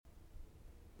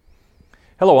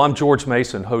Hello, I'm George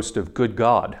Mason, host of Good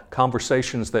God,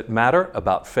 conversations that matter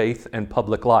about faith and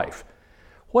public life.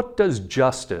 What does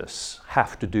justice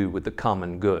have to do with the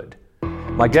common good?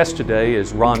 My guest today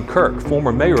is Ron Kirk,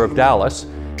 former mayor of Dallas,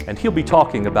 and he'll be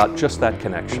talking about just that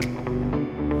connection.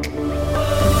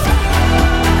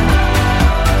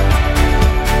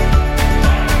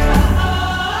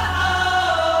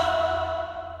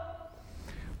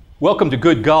 Welcome to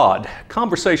Good God,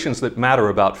 conversations that matter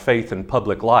about faith and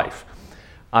public life.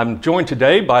 I'm joined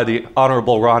today by the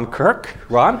Honorable Ron Kirk.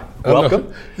 Ron,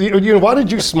 welcome. Why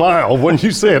did you smile when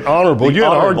you said honorable? You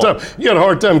had a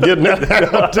hard time getting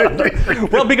that out, didn't you?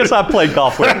 Well, because I played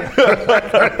golf with you,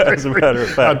 as a matter of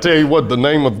fact. I tell you what, the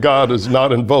name of God is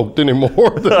not invoked any more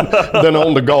than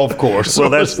on the golf course. Well,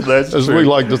 that's as true. We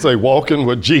like to say, walking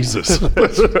with Jesus.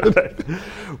 That's right.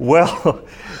 Well,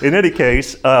 in any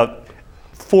case,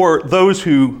 for those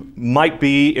who might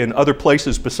be in other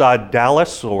places beside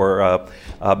Dallas or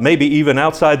maybe even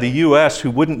outside the U.S.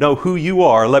 who wouldn't know who you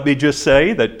are, let me just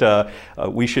say that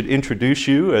we should introduce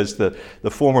you as the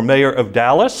former mayor of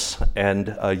Dallas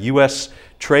and U.S.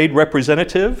 trade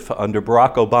representative under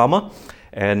Barack Obama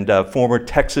and former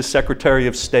Texas Secretary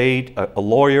of State, a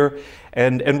lawyer.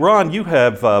 And Ron, you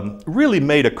have really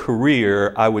made a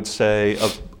career, I would say,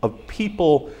 of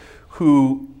people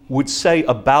who would say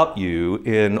about you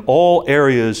in all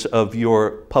areas of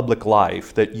your public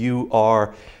life that you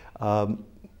are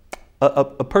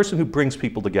a person who brings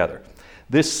people together.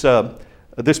 This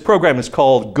program is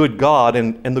called Good God,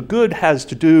 and the good has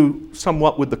to do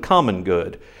somewhat with the common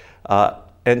good.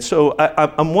 And so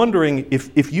I'm wondering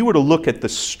if you were to look at the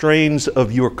strains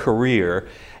of your career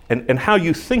and how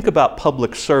you think about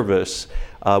public service,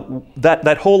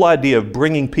 that whole idea of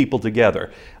bringing people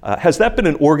together, has that been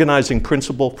an organizing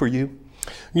principle for you?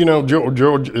 You know,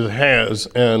 George, it has,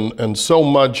 and so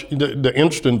much. The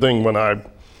interesting thing when I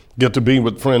get to be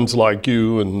with friends like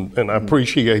you, and I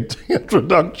appreciate the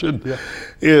introduction,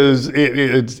 is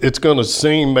it's going to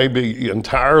seem maybe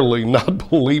entirely not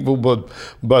believable,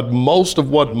 but most of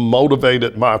what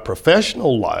motivated my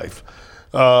professional life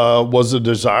was a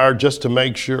desire just to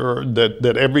make sure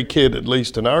that every kid, at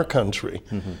least in our country,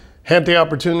 had the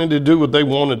opportunity to do what they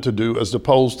wanted to do, as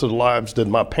opposed to the lives that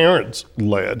my parents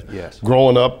led,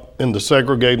 growing up in the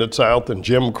segregated South and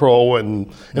Jim Crow,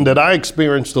 and that I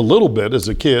experienced a little bit as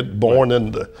a kid born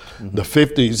in the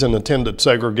 50s and attended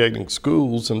segregating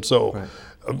schools. And so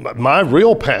my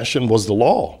real passion was the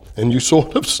law. And you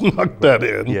sort of snuck that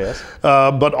in. Yes.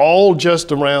 But all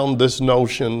just around this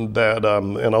notion that,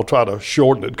 and I'll try to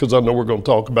shorten it because I know we're going to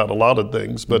talk about a lot of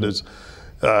things, but as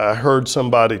I heard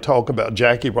somebody talk about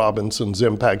Jackie Robinson's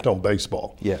impact on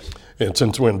baseball. Yes. And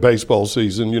since we're in baseball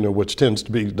season, which tends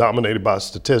to be dominated by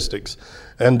statistics,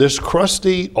 and this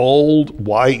crusty old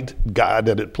white guy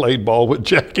that had played ball with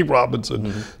Jackie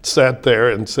Robinson sat there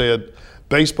and said,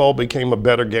 baseball became a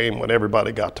better game when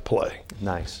everybody got to play.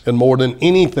 Nice. And more than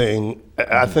anything,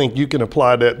 I think you can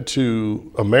apply that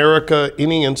to America,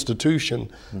 any institution.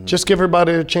 Just give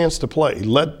everybody a chance to play.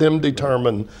 Let them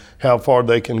determine how far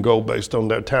they can go based on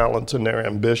their talents and their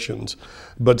ambitions.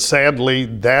 But sadly,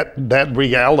 that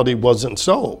reality wasn't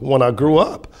so when I grew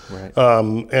up. Right.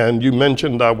 And you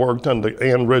mentioned I worked under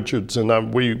Ann Richards,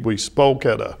 and we spoke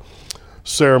at a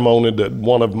ceremony that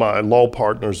one of my law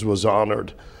partners was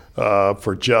honored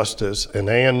for justice, and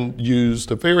Ann used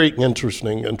a very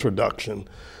interesting introduction,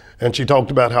 and she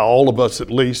talked about how all of us, at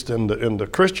least in the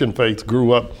Christian faith,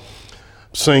 grew up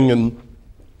singing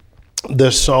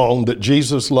this song that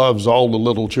Jesus loves all the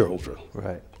little children,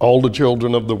 all the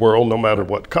children of the world, no matter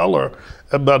what color.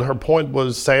 But her point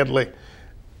was, sadly,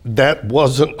 that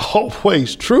wasn't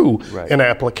always true in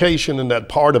application, in that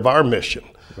part of our mission,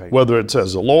 whether it's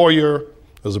as a lawyer,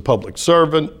 as a public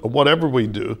servant, or whatever we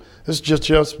do, is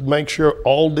just make sure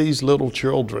all these little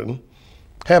children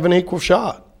have an equal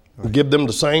shot. Give them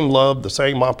the same love, the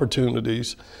same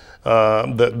opportunities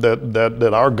that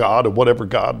our God, or whatever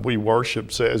God we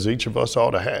worship, says each of us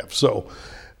ought to have. So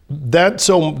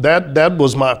that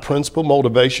was my principal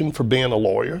motivation for being a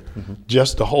lawyer,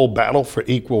 just the whole battle for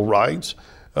equal rights.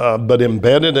 But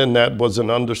embedded in that was an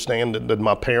understanding that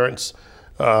my parents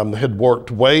had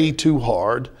worked way too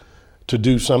hard to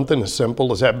do something as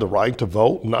simple as have the right to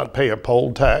vote, not pay a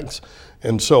poll tax.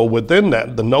 And so within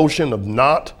that, the notion of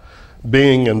not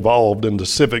being involved in the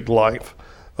civic life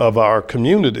of our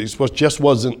communities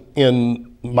wasn't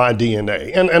in my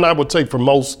DNA. And I would say for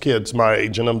most kids my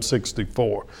age, and I'm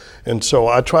 64. And so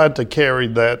I tried to carry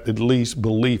that, at least,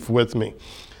 belief with me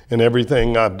in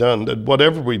everything I've done, that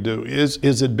whatever we do, is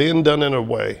it being done in a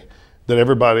way that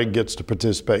everybody gets to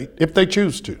participate if they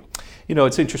choose to.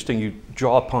 It's interesting you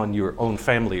draw upon your own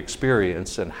family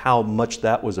experience and how much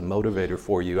that was a motivator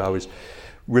for you. I was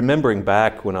remembering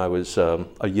back when I was a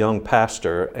young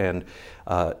pastor and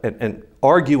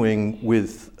arguing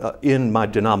with in my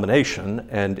denomination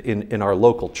and in our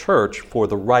local church for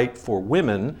the right for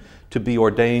women to be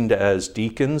ordained as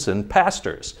deacons and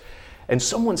pastors. And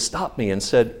someone stopped me and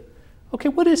said, okay,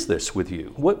 what is this with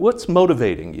you? What's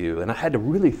motivating you? And I had to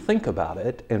really think about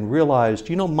it and realized,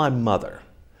 my mother.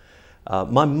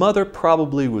 My mother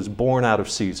probably was born out of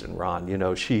season,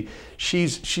 Ron.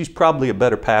 She's probably a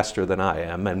better pastor than I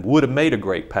am and would have made a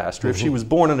great pastor if she was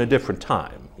born in a different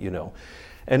time,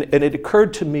 And it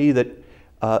occurred to me that,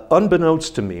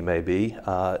 unbeknownst to me maybe,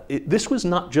 this was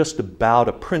not just about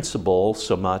a principle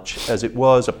so much as it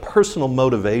was a personal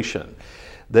motivation.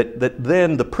 That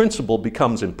then the principle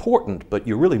becomes important, but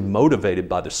you're really motivated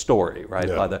by the story, right?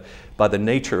 Yeah. By the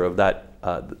nature of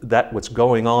that what's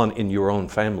going on in your own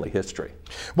family history.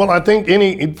 Well, I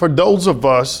think for those of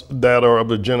us that are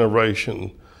of a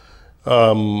generation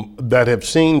that have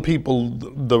seen people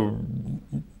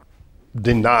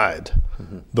denied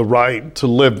the right to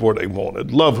live where they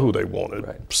wanted, love who they wanted,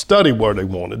 study where they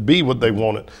wanted, be what they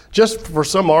wanted, just for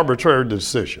some arbitrary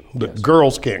decision that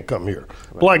girls can't come here,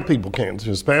 black people can't,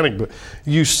 Hispanic, but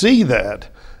you see that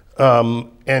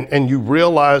and you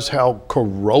realize how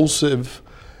corrosive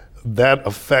that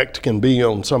effect can be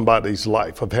on somebody's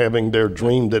life of having their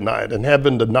dream denied and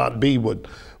having to not be what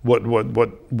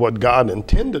God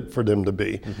intended for them to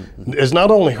be. It's not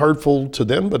only hurtful to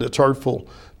them, but it's hurtful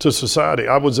to society.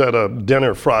 I was at a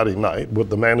dinner Friday night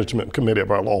with the management committee of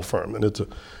our law firm, and it's a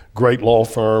great law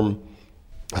firm.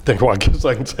 I guess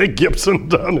I can say Gibson,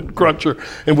 Dunn, and Crutcher.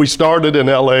 And we started in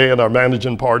LA, and our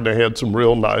managing partner had some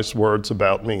real nice words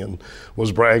about me and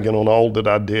was bragging on all that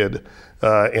I did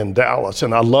in Dallas.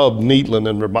 And I love needling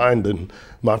and reminding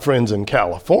my friends in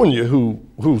California who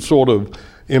sort of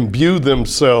imbue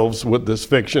themselves with this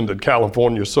fiction that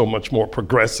California is so much more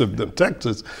progressive than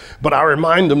Texas. But I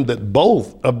remind them that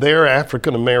both of their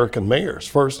African-American mayors,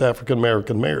 first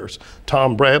African-American mayors,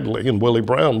 Tom Bradley and Willie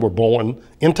Brown, were born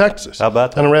in Texas. How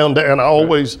about that? And around there, and I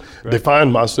always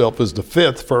define myself as the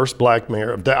first black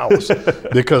mayor of Dallas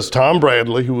because Tom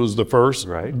Bradley, who was the first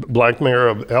black mayor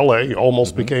of LA,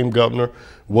 almost became governor.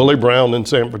 Willie Brown in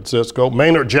San Francisco.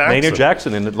 Maynard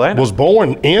Jackson in Atlanta was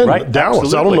born in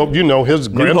Dallas. Absolutely. I don't know if you know his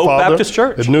grandfather. New Hope Baptist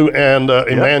Church.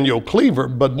 Emmanuel Cleaver.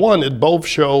 But it both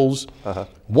shows,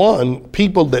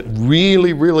 people that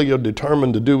really, really are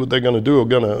determined to do what they're going to do are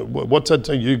going to, what's that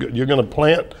saying? You're going to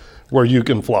plant where you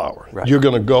can flower. Right. You're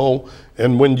going to go,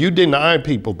 and when you deny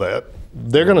people that,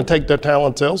 they're going to take their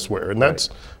talents elsewhere. And that's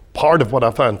part of what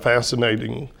I find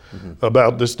fascinating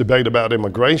about this debate about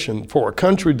immigration. For a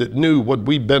country that knew what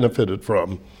we benefited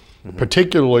from,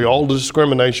 particularly all the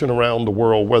discrimination around the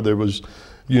world, whether it was,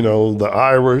 the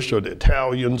Irish or the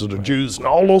Italians or the Jews, and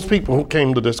all those people who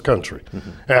came to this country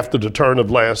after the turn of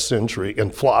last century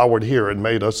and flowered here and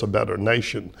made us a better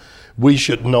nation. We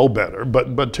should know better.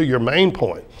 But to your main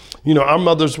point, our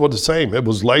mothers were the same. It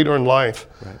was later in life,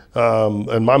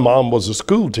 and my mom was a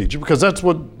school teacher because that's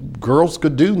what girls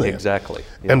could do then. Exactly.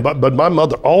 Yeah. And but my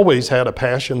mother always had a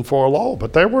passion for law,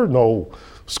 but there were no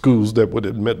schools that would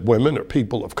admit women or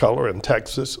people of color in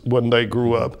Texas when they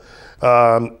grew up.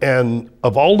 And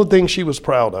of all the things she was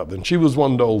proud of, and she was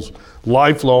one of those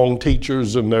lifelong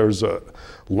teachers, and there's a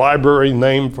library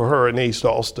named for her in East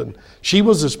Austin. She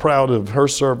was as proud of her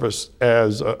service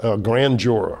as a grand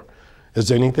juror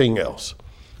as anything else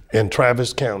in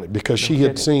Travis County because she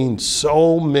had seen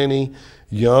so many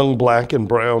young black and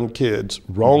brown kids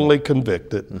wrongly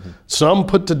convicted, some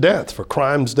put to death for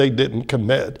crimes they didn't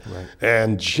commit,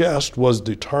 and just was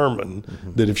determined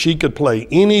that if she could play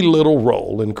any little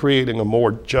role in creating a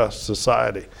more just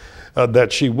society,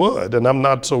 that she would. And I'm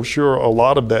not so sure a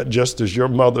lot of that, just as your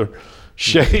mother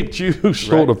shaped you,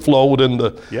 sort of flowed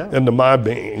into my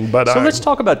being. But let's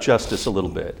talk about justice a little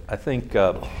bit. I think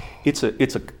it's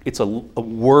a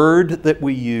word that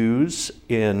we use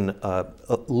in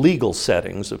legal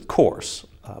settings, of course,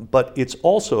 but it's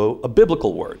also a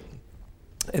biblical word,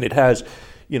 and it has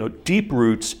deep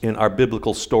roots in our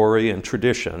biblical story and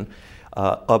tradition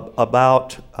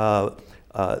about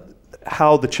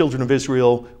how the children of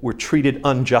Israel were treated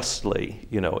unjustly,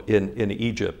 in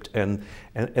Egypt, and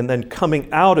then coming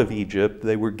out of Egypt,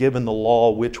 they were given the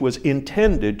law which was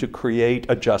intended to create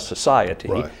a just society.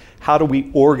 how do we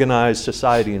organize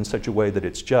society in such a way that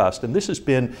it's just? And this has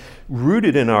been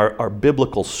rooted in our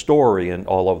biblical story and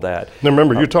all of that. Now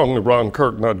remember, you're talking to Ron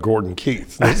Kirk, not Gordon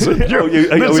Keith. This is your,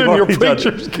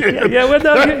 preacher's kid. Yeah, well,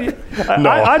 no,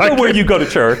 I know where you go to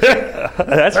church.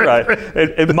 That's right.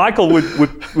 And Michael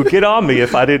would get on me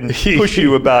if I didn't push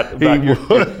you about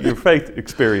your faith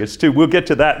experience too. We'll get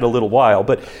to that in a little while.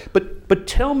 But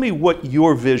tell me what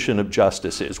your vision of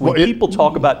justice is. When people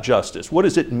talk about justice, what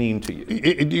does it mean to you?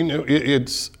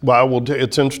 It's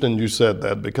interesting you said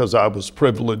that, because I was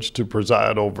privileged to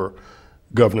preside over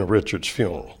Governor Richard's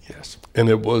funeral. Yes. And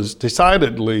it was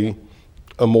decidedly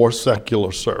a more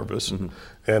secular service. Mm-hmm.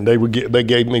 And they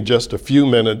gave me just a few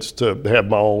minutes to have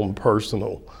my own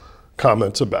personal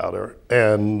comments about her.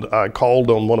 And I called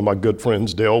on one of my good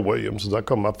friends, Dale Williams, as I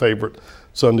call my favorite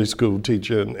Sunday school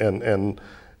teacher, and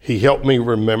he helped me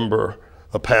remember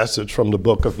a passage from the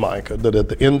book of Micah, that at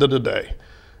the end of the day,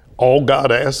 all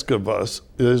God asks of us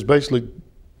is basically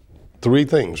three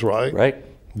things, right? Right.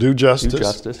 Do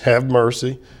justice, have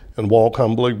mercy, and walk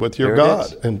humbly with your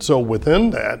God. And so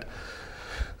within that,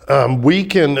 we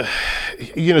can,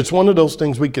 it's one of those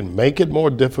things, we can make it more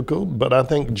difficult, but I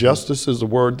think justice is a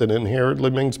word that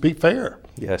inherently means be fair.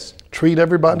 Yes. Treat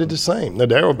everybody the same. Now,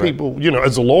 there are people,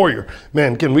 as a lawyer,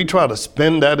 man, can we try to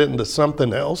spin that into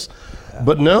something else? Yeah.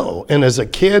 But no. And as a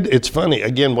kid, it's funny.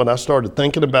 Again, when I started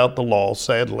thinking about the law,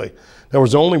 sadly, there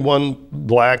was only one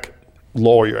black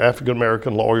lawyer,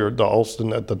 African-American lawyer at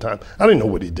Alston at the time. I didn't know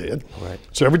what he did. Right.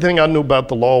 So everything I knew about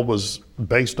the law was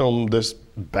based on this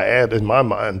bad, in my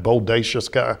mind,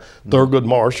 bodacious guy, Thurgood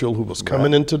Marshall, who was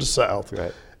coming into the South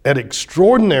at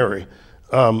extraordinary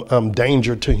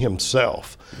danger to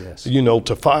himself,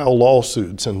 to file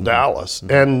lawsuits in Dallas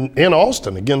and in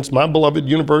Austin against my beloved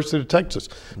University of Texas.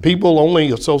 People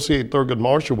only associate Thurgood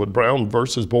Marshall with Brown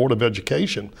versus Board of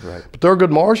Education. Right. But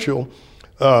Thurgood Marshall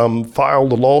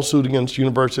filed a lawsuit against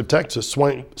University of Texas,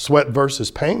 Sweat versus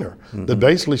Painter, that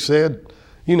basically said,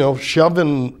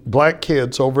 shoving black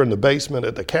kids over in the basement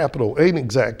at the Capitol ain't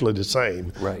exactly the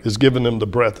same as giving them the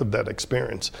breadth of that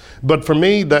experience. But for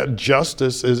me, that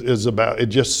justice is about, it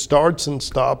just starts and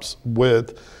stops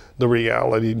with the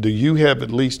reality, do you have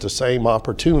at least the same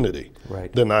opportunity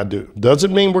than I do?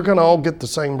 Doesn't mean we're going to all get the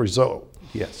same result.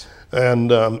 Yes.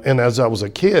 And as I was a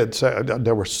kid,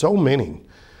 there were so many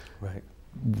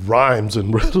rhymes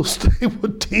and riddles they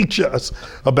would teach us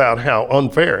about how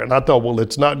unfair. And I thought, well,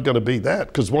 it's not going to be that,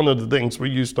 because one of the things we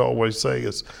used to always say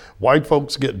is white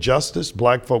folks get justice,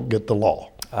 black folk get the law.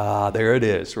 There it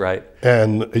is, right?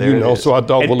 And so I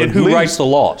thought, and who writes the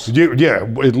laws?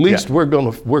 At least we're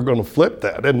gonna flip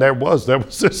that. And there was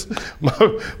this.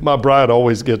 My bride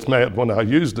always gets mad when I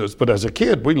use this, but as a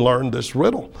kid, we learned this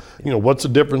riddle. What's the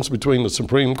difference between the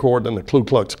Supreme Court and the Ku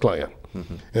Klux Klan?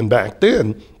 Mm-hmm. And back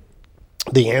then,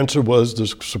 the answer was the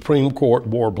Supreme Court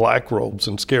wore black robes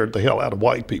and scared the hell out of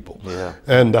white people. Yeah.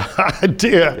 And the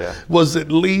idea was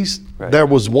at least there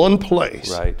was one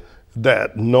place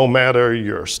that no matter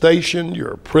your station,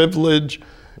 your privilege,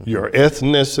 your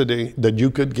ethnicity, that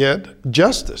you could get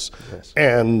justice. Yes.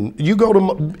 And you go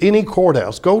to any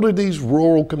courthouse, go to these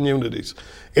rural communities.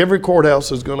 Every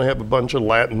courthouse is going to have a bunch of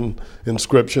Latin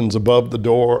inscriptions above the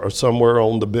door or somewhere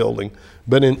on the building.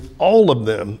 But in all of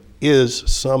them is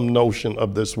some notion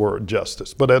of this word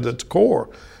justice. But at its core,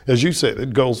 as you said,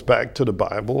 it goes back to the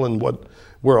Bible, and what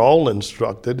we're all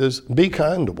instructed is be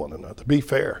kind to one another, be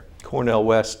fair. Cornel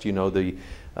West, the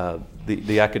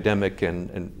academic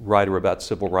and writer about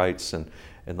civil rights and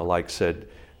the like, said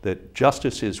that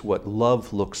justice is what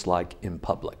love looks like in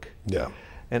public. Yeah.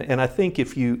 And I think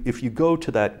if you go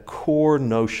to that core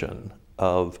notion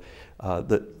of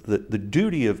the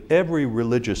duty of every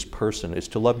religious person is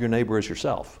to love your neighbor as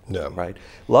yourself. Yeah. Right?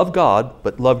 Love God,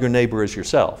 but love your neighbor as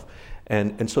yourself.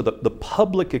 And so the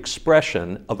public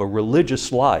expression of a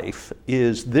religious life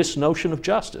is this notion of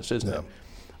justice, isn't it?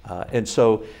 And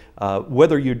so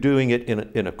whether you're doing it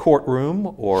in a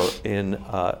courtroom or in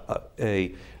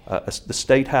the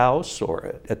state house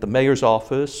or at the mayor's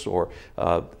office or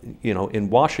in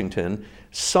Washington,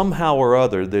 somehow or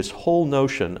other, this whole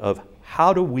notion of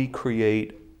how do we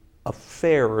create a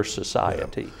fairer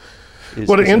society? Yeah.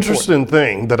 Well, the interesting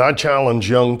thing that I challenge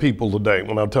young people today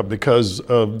when I talk, because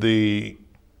of the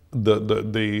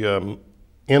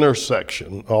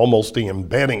intersection, almost the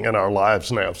embedding in our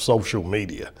lives now of social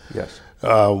media. Yes.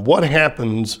 What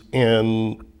happens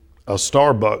in a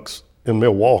Starbucks in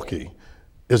Milwaukee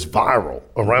is viral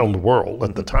around the world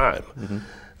at the time. Mm-hmm.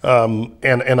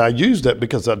 And I use that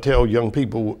because I tell young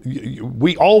people,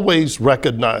 we always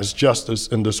recognize justice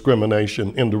and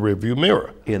discrimination in the rearview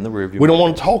mirror. In the rearview mirror. We don't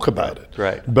want to talk about it.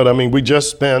 Right. But I mean, we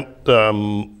just spent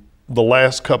the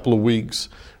last couple of weeks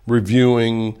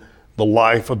reviewing the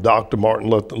life of Dr. Martin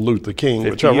Luther King,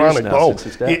 which 50 years ironic. now since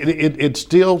his death. It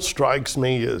still strikes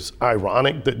me as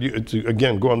ironic that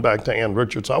again, going back to Ann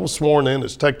Richards, I was sworn in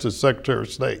as Texas Secretary of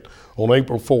State on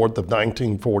April 4th of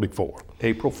 1944.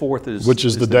 April 4th is... Which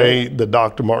is the day that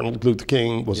Dr. Martin Luther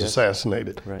King was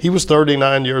assassinated. Right. He was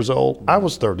 39 years old. I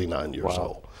was 39 years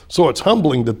old. So it's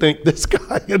humbling to think this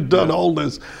guy had done all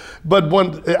this. But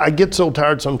when I get so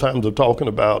tired sometimes of talking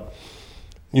about,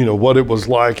 what it was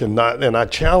like, and I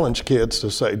challenge kids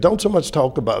to say, don't so much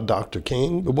talk about Dr.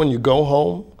 King, but when you go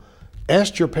home,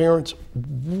 ask your parents,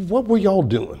 what were y'all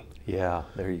doing? Yeah,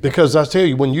 there you go. Because I tell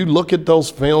you, when you look at those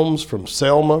films from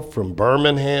Selma, from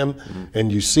Birmingham,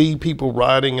 and you see people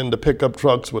riding in the pickup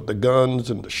trucks with the guns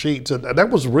and the sheets, and that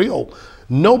was real.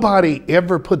 Nobody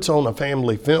ever puts on a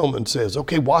family film and says,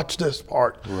 okay, watch this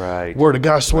part. Right. Where the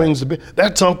guy swings the bit.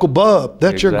 That's Uncle Bub.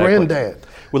 That's your granddad.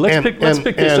 Well, let's pick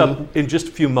this up in just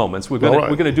a few moments. We're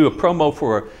going to do a promo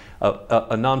for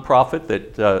a nonprofit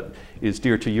that is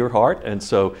dear to your heart, and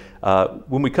so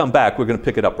when we come back, we're going to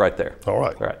pick it up right there. All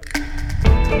right. All right.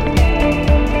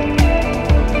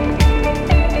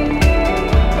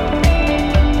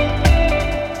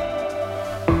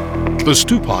 The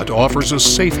Stewpot offers a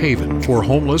safe haven for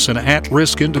homeless and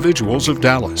at-risk individuals of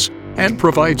Dallas and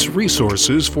provides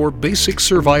resources for basic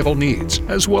survival needs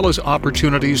as well as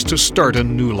opportunities to start a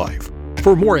new life.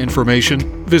 For more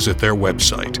information, visit their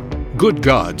website. Good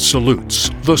God salutes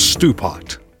the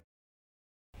Stewpot.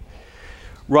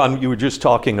 Ron, you were just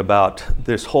talking about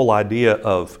this whole idea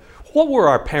of what were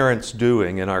our parents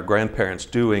doing and our grandparents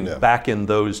doing back in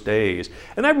those days?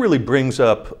 And that really brings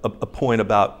up a point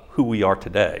about who we are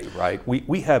today, right?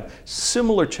 We have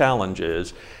similar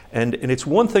challenges, and it's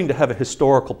one thing to have a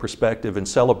historical perspective and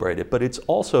celebrate it, but it's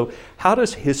also, how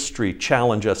does history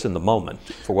challenge us in the moment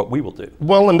for what we will do?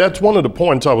 Well, and that's one of the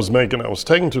points I was making. I was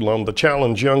taking too long to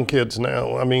challenge young kids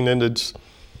now. I mean, and it's,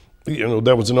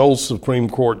 there was an old Supreme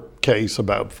Court case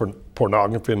about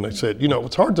pornography, and they said,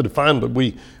 it's hard to define, but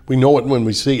we know it when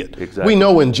we see it. Exactly. We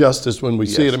know injustice when we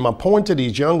see it. And my point to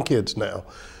these young kids now,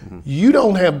 you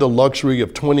don't have the luxury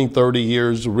of 20, 30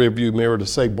 years of rearview mirror to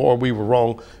say, boy, we were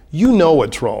wrong. You know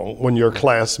it's wrong when your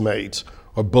classmates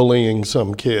are bullying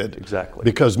some kid. Exactly.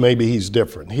 Because maybe he's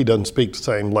different. He doesn't speak the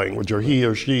same language, or he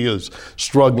or she is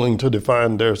struggling to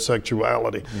define their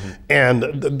sexuality. And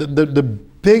the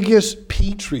biggest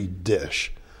petri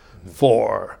dish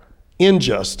for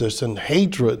injustice and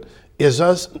hatred is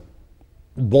us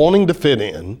wanting to fit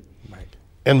in,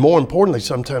 and more importantly,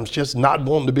 sometimes just not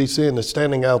wanting to be seen as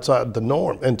standing outside the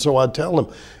norm. And so I tell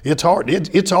them, it's hard.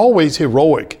 It's always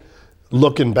heroic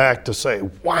looking back to say,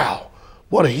 wow,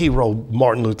 what a hero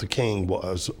Martin Luther King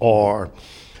was, or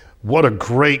what a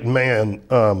great man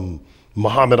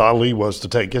Muhammad Ali was to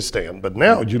take his stand. But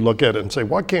now you look at it and say,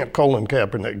 why can't Colin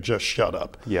Kaepernick just shut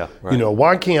up? Yeah, right.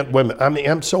 Why can't women? I mean,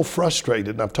 I'm so frustrated,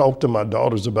 and I've talked to my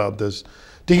daughters about this,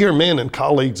 to hear men and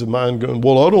colleagues of mine going,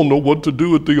 well, I don't know what to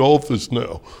do at the office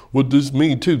now with this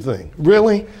Me Too thing.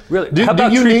 Really? Really? How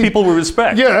about treat people with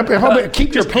respect? Yeah, how about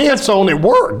keep your pants on at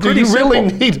work? Do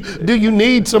you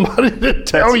need somebody to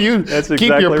tell you,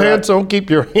 keep your pants on, keep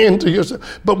your hand to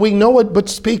yourself? But we know it, but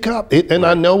speak up.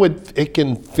 I know it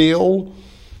can feel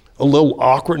a little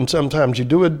awkward, and sometimes you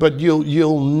do it, but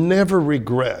you'll never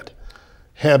regret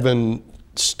having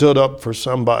stood up for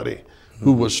somebody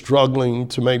who was struggling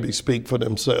to maybe speak for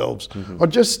themselves, or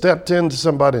just stepped into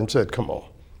somebody and said, come on,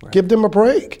 give them a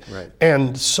break. Right.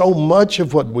 And so much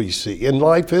of what we see, and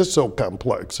life is so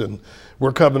complex, and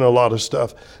we're covering a lot of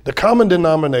stuff. The common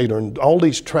denominator in all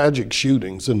these tragic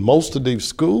shootings in most of these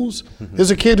schools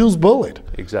is a kid who's bullied.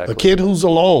 Exactly. A kid who's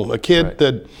alone, a kid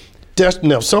that,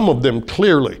 now some of them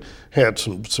clearly had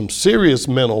some serious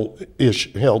mental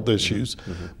health issues,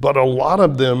 but a lot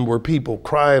of them were people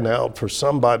crying out for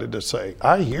somebody to say,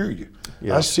 I hear you,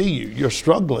 I see you, you're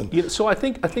struggling. Yeah, so I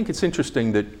think it's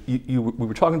interesting that we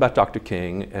were talking about Dr.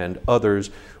 King and others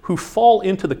who fall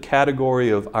into the category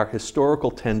of our historical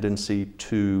tendency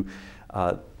to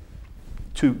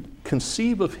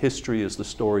conceive of history as the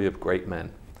story of great men.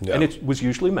 Yeah. And it was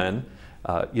usually men,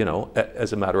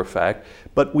 as a matter of fact,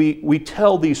 but we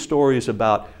tell these stories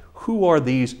about who are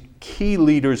these key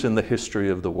leaders in the history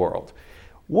of the world.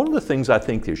 One of the things I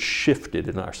think is shifted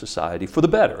in our society, for the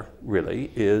better,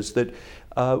 really, is that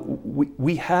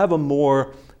we have a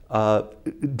more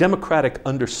democratic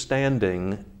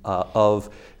understanding of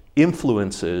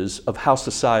influences of how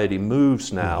society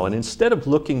moves now. And instead of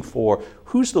looking for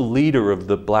who's the leader of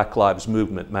the Black Lives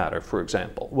Movement matter, for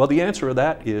example, well, the answer to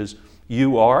that is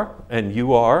you are, and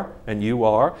you are, and you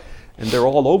are. and they're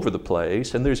all over the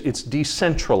place, and it's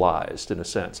decentralized in a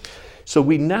sense. So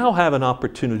we now have an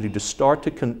opportunity to start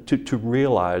to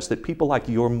realize that people like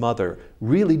your mother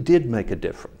really did make a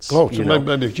difference. Oh, she made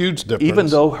a huge difference. Even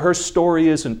though her story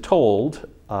isn't told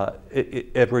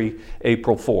every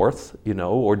April 4th,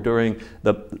 or during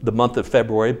the month of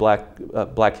February,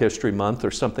 Black History Month,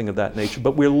 or something of that nature.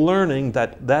 But we're learning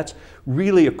that that's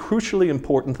really a crucially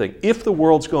important thing. If the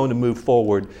world's going to move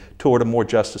forward toward a more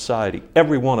just society,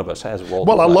 every one of us has a role to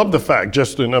play. Well, I love the fact,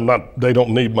 they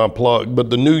don't need my plug, but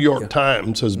the New York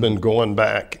Times has been going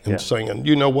back and saying,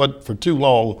 you know what, for too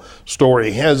long,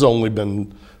 story has only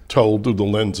been told through the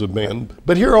lens of men.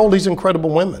 But here are all these incredible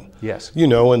women. Yes.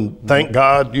 And thank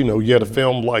God, you had a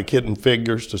film like Hidden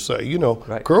Figures to say,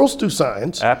 girls do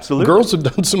science. Absolutely. Girls have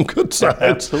done some good science.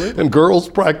 Absolutely. And girls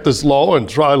practice law and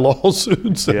try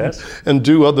lawsuits and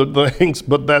do other things.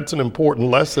 But that's an important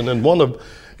lesson. And one of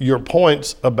your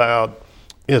points about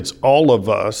it's all of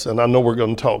us, and I know we're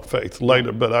going to talk faith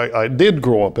later, but I did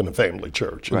grow up in a family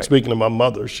church. And speaking of my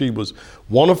mother, she was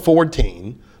one of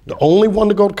 14, the only one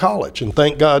to go to college, and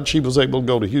thank God she was able to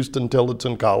go to Houston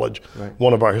Tillotson College. Right.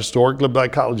 One of our historically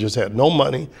black colleges had no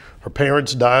money. Her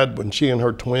parents died when she and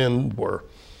her twin were,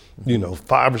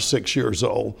 5 or 6 years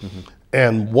old. Mm-hmm.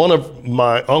 And one of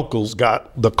my uncles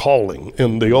got the calling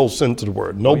in the old sense of the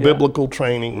word. No biblical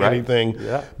training, anything.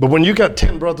 Yeah. But when you got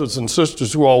 10 brothers and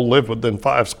sisters who all live within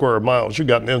 5 square miles, you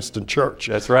got an instant church.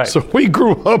 That's right. So we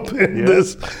grew up in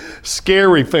this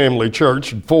scary family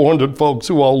church, 400 folks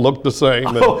who all looked the same.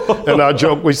 And I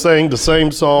joke, we sang the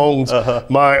same songs. Uh-huh.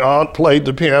 My aunt played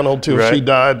the piano till she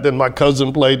died. Then my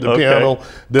cousin played the piano.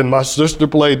 Then my sister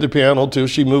played the piano till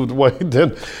she moved away.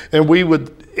 And we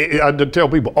would, I had to tell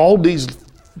people, all these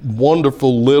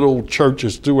wonderful little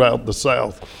churches throughout the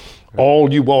South,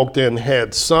 all you walked in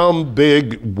had some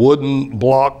big wooden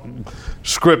block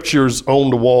scriptures on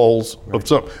the walls of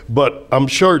some, but I'm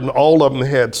certain all of them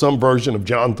had some version of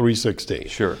John 3:16.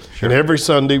 Sure. And every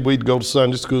Sunday we'd go to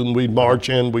Sunday school and we'd march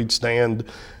in, we'd stand,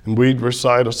 and we'd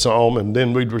recite a psalm, and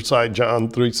then we'd recite John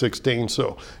 3:16.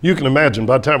 So you can imagine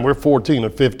by the time we're 14 or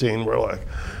 15, we're like,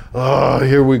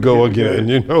 here we go again.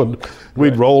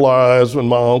 We'd roll our eyes when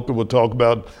my uncle would talk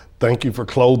about, thank you for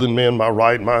clothing me in my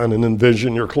right mind and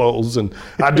envision your clothes. And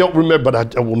I don't remember,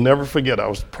 but I will never forget, I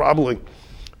was probably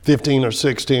 15 or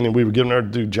 16, and we were getting ready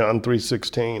to do John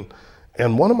 3:16.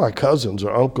 And one of my cousins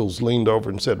or uncles leaned over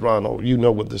and said, Ronald, you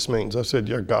know what this means. I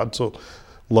said, God so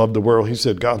loved the world. He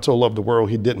said, God so loved the world,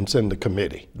 he didn't send a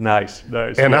committee. Nice.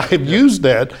 And I have used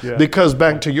that because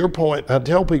back to your point, I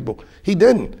tell people, he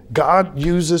didn't. God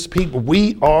uses people.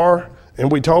 We are,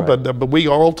 and we talk about that, but we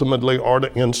ultimately are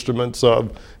the instruments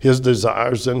of his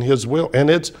desires and his will. And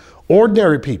it's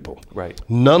ordinary people. Right.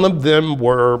 None of them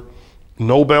were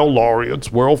Nobel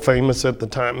laureates, world famous at the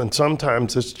time. And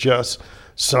sometimes it's just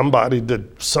somebody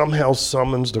that somehow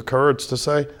summons the courage to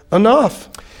say, enough.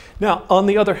 Now, on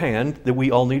the other hand, that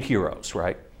we all need heroes,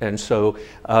 right? And so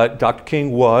Dr.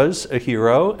 King was a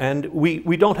hero, and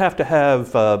we don't have to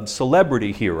have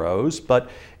celebrity heroes,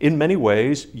 but in many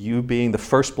ways, you being the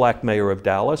first black mayor of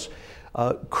Dallas,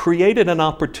 created an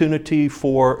opportunity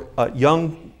for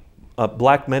young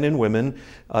black men and women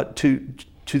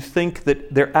to think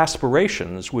that their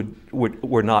aspirations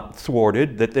were not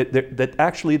thwarted, that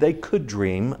actually they could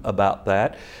dream about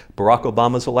that. Barack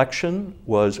Obama's election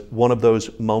was one of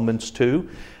those moments too.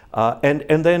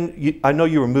 And then I know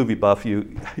you're a movie buff,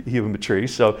 you and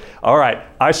Patrice. So all right,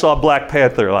 I saw Black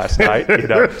Panther last night,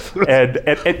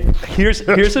 and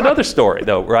here's another story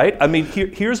though, right? I mean,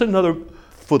 here's another.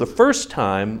 For the first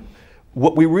time,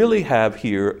 what we really have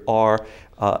here are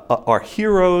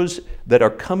heroes that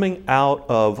are coming out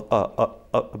of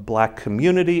a black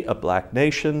community, a black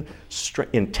nation,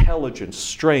 intelligence,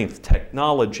 strength,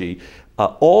 technology,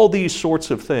 all these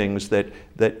sorts of things that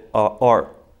are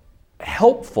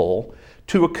helpful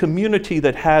to a community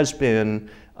that has been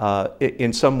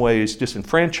in some ways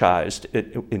disenfranchised,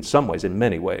 in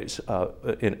many ways,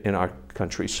 in our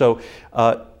country. So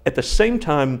at the same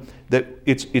time that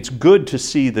it's good to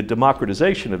see the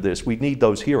democratization of this, we need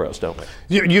those heroes, don't we?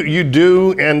 You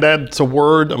do, and that's a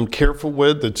word I'm careful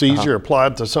with. It's easier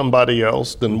applied to somebody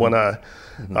else than when I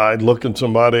look at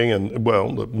somebody and,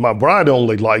 my bride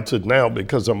only likes it now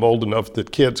because I'm old enough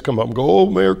that kids come up and go, oh,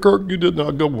 Mayor Kirk, you did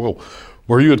not go. Well,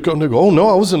 were you at, they go, oh no,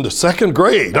 I was in the 2nd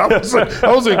grade. I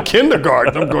was in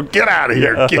kindergarten. I'm going, get out of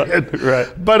here, kid.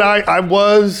 Right. But I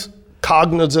was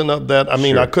cognizant of that. I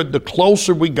mean, Sure. The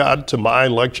closer we got to my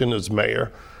election as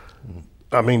mayor,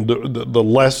 I mean, the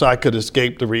less I could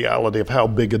escape the reality of how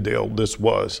big a deal this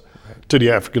was to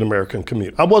the African American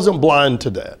community. I wasn't blind to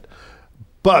that,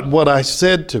 But what I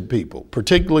said to people,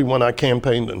 particularly when I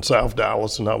campaigned in South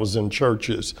Dallas and I was in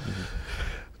churches,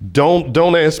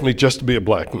 don't ask me just to be a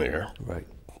black mayor. Right.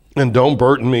 And don't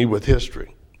burden me with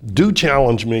history. Do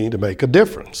challenge me to make a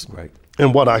difference. Right.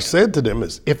 And what I said to them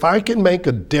is, if I can make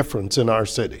a difference in our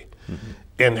city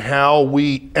and how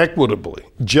we equitably,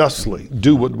 justly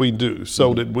do what we do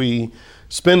so that we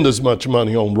spend as much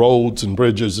money on roads and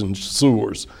bridges and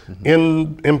sewers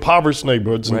in impoverished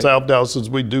neighborhoods in South Dallas as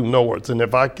we do north, and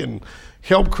if I can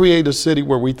help create a city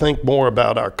where we think more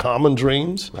about our common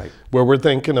dreams, where we're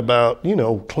thinking about,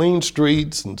 clean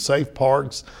streets and safe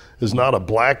parks is not a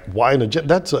black, white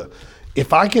agenda.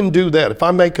 If I can do that, if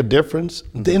I make a difference,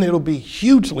 then it'll be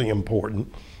hugely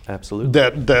important.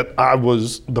 Absolutely. That I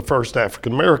was the first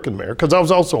African American mayor, because I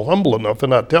was also humble enough,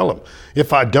 and I tell them,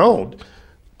 if I don't,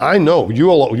 I know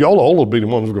y'all all will be the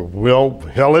ones who go, well,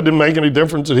 hell, it didn't make any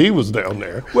difference that he was down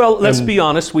there. Well, let's be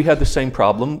honest, we had the same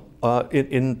problem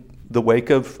in the wake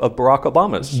of Barack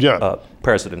Obama's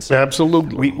presidency.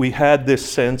 Absolutely. We had this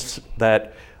sense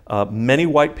that many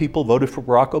white people voted for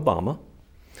Barack Obama,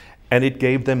 and it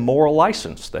gave them moral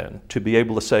license then to be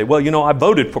able to say, well, I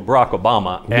voted for Barack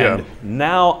Obama, and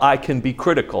now I can be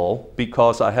critical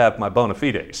because I have my bona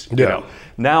fides.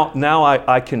 Now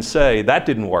I can say that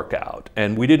didn't work out,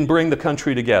 and we didn't bring the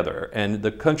country together, and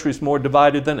the country's more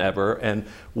divided than ever, and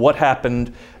what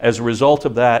happened as a result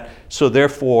of that. So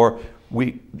therefore,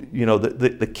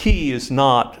 the key is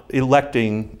not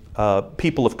electing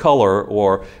people of color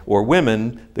or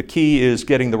women. The key is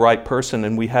getting the right person,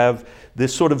 and we have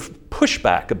this sort of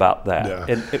pushback about that.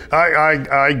 Yeah.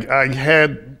 I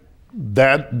had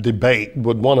that debate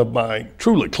with one of my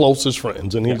truly closest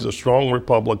friends, and he's a strong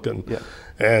Republican. Yeah.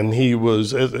 And he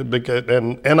was,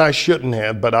 and I shouldn't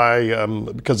have, but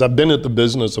because I've been at the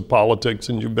business of politics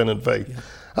and you've been in faith. Yeah.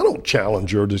 I don't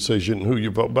challenge your decision who you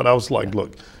vote, but I was like,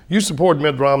 look, you support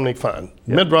Mitt Romney, fine.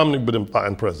 Yeah. Mitt Romney would have been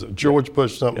fine president. George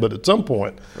Bush, something, but at some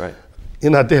point,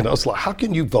 and I did. I was like, how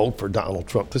can you vote for Donald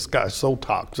Trump? This guy's so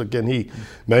toxic. And he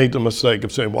made the mistake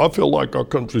of saying, well, I feel like our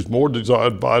country's more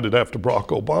divided after Barack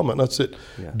Obama. And I said,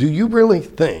 do you really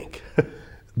think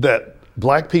that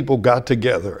black people got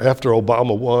together after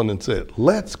Obama won and said,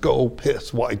 let's go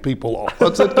piss white people off?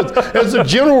 As a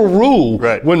general rule,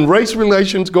 when race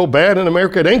relations go bad in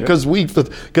America, it ain't because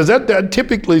that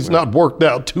typically has not worked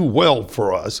out too well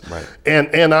for us.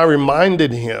 And I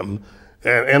reminded him,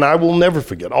 and I will never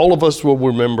forget, all of us will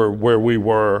remember where we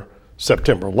were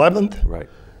September 11th.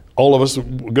 All of us are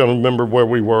going to remember where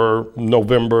we were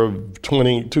November of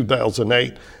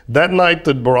 2008. That night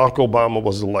that Barack Obama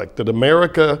was elected,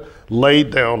 America laid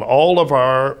down all of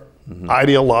our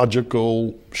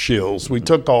ideological shills. We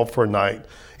took off for a night,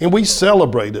 and we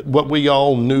celebrated what we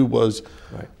all knew was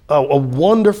a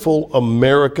wonderful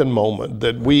American moment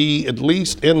that we, at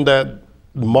least in that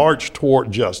march toward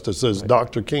justice, as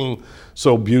Dr. King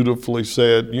so beautifully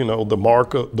said,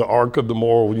 the arc of the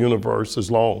moral universe is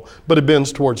long, but it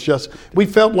bends towards justice. We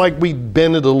felt like we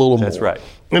bent it a little more. That's right.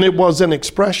 And it was an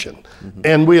expression.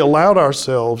 And we allowed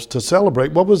ourselves to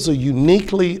celebrate what was a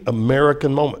uniquely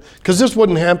American moment. Because this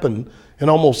wouldn't happen in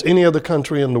almost any other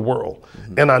country in the world.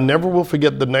 And I never will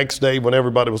forget the next day when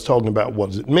everybody was talking about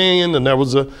what does it mean, and there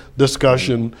was a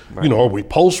discussion, are we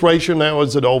post-racial now,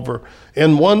 is it over?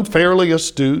 And one fairly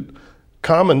astute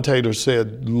commentator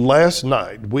said, last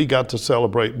night we got to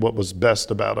celebrate what was best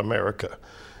about America.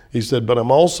 He said, but I'm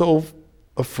also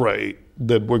afraid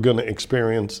that we're going to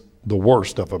experience the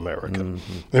worst of America.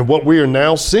 And what we are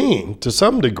now seeing to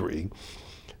some degree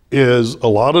is a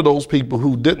lot of those people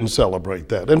who didn't celebrate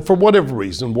that, and for whatever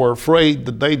reason were afraid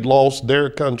that they'd lost their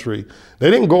country.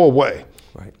 They didn't go away.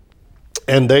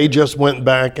 And they just went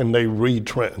back and they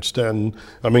retrenched. And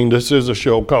I mean, this is a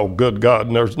show called Good God,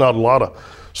 and there's not a lot of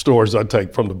stories I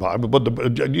take from the Bible, but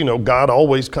God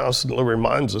always constantly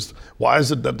reminds us, why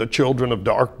is it that the children of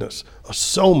darkness are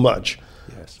so much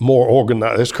more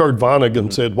organized? As Kurt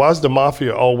Vonnegut said, why is the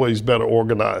mafia always better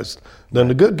organized than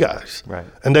the good guys?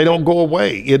 And they don't go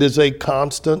away. It is a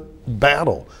constant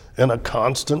battle and a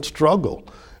constant struggle.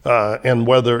 And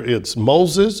whether it's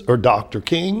Moses or Dr.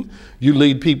 King, you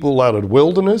lead people out of the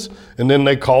wilderness, and then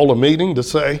they call a meeting to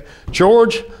say,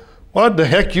 George, why the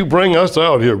heck you bring us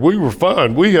out here? We were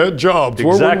fine. We had jobs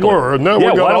where we were. And now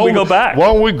why don't we go back? Why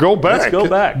don't we go back? Let's go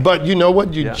back. But you know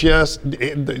what?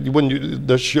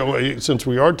 The show, since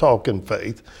we are talking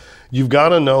faith, you've got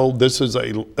to know this is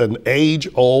an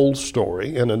age-old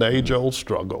story and an age-old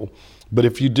struggle. But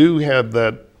if you do have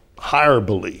that higher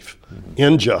belief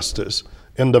in justice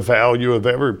and the value of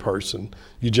every person,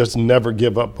 you just never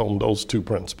give up on those two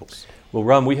principles. Well,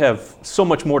 Ron, we have so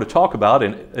much more to talk about,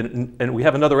 and we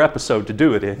have another episode to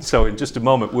do it in. So in just a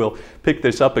moment, we'll pick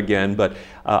this up again. But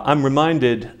I'm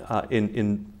reminded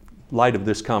in light of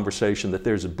this conversation that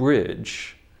there's a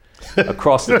bridge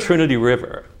across the Trinity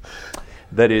River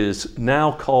that is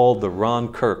now called the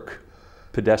Ron Kirk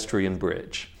Pedestrian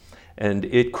Bridge. And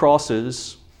it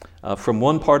crosses from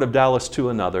one part of Dallas to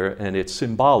another, and it's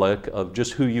symbolic of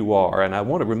just who you are. And I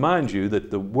want to remind you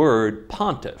that the word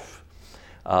pontiff,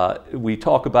 we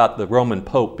talk about the Roman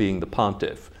Pope being the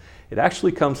pontiff. It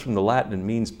actually comes from the Latin and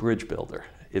means bridge builder.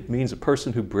 It means a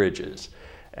person who bridges.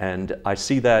 And I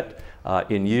see that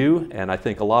in you, and I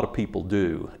think a lot of people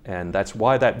do. And that's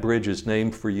why that bridge is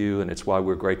named for you, and it's why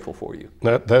we're grateful for you.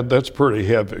 That's pretty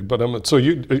heavy. But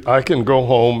I can go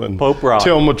home and Pope Ron.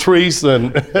 tell Matrice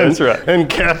and right. and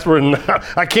Catherine.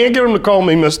 I can't get them to call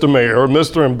me Mr. Mayor or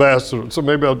Mr. Ambassador, so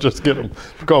maybe I'll just get them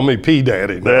to call me P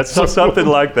Daddy. That's something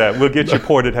like that. We'll get you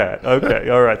pointed hat. Okay,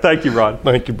 all right. Thank you, Ron.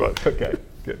 Thank you, bud. Okay,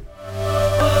 good.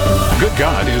 Good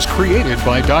God is created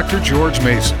by Dr. George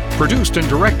Mason, produced and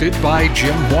directed by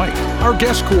Jim White. Our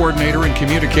guest coordinator and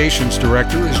communications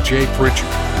director is Jay Pritchard.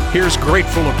 Here's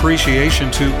grateful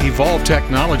appreciation to Evolve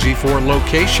Technology for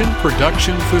location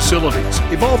production facilities.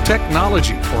 Evolve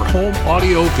Technology for home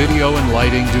audio, video, and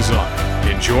lighting design.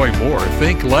 Enjoy more,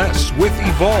 think less with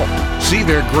Evolve. See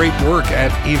their great work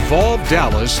at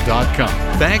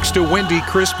evolvedallas.com. Thanks to Wendy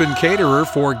Crispin Caterer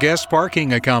for guest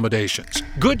parking accommodations.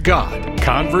 Good God,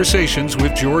 Conversations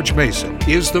with George Mason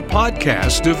is the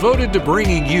podcast devoted to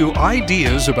bringing you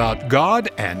ideas about God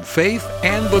and faith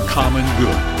and the common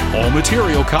good. All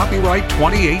material copyright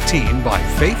 2018 by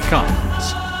Faith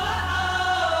Commons.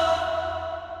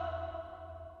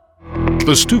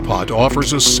 The Stewpot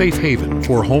offers a safe haven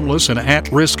for homeless and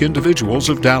at-risk individuals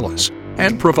of Dallas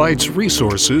and provides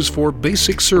resources for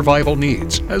basic survival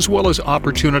needs as well as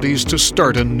opportunities to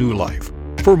start a new life.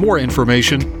 For more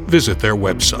information, visit their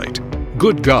website.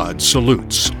 Good God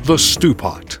salutes the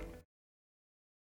Stewpot.